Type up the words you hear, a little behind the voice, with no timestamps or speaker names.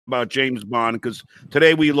about James Bond because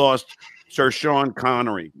today we lost Sir Sean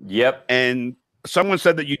Connery. Yep. And someone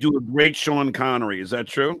said that you do a great Sean Connery. Is that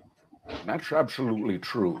true? That's absolutely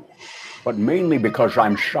true. But mainly because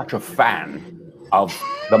I'm such a fan of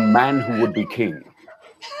the man who would be king.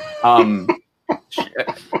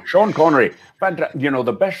 Sean Connery,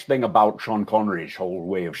 the best thing about Sean Connery's whole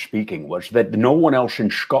way of speaking was that no one else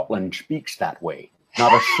in Scotland speaks that way.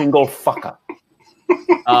 Not a single fucker.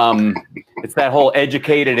 It's that whole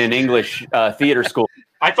educated in English theater school.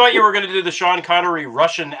 I thought you were going to do the Sean Connery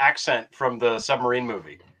Russian accent from the submarine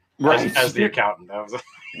movie, right? As the accountant. That was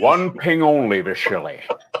One ping only, Vasily.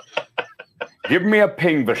 Give me a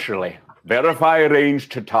ping, Vasily. Verify range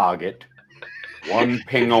to target. One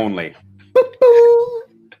ping only.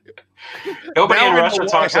 Nobody in Russia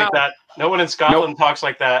talks like that. No one in Scotland talks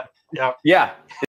like that. Yeah. Yeah.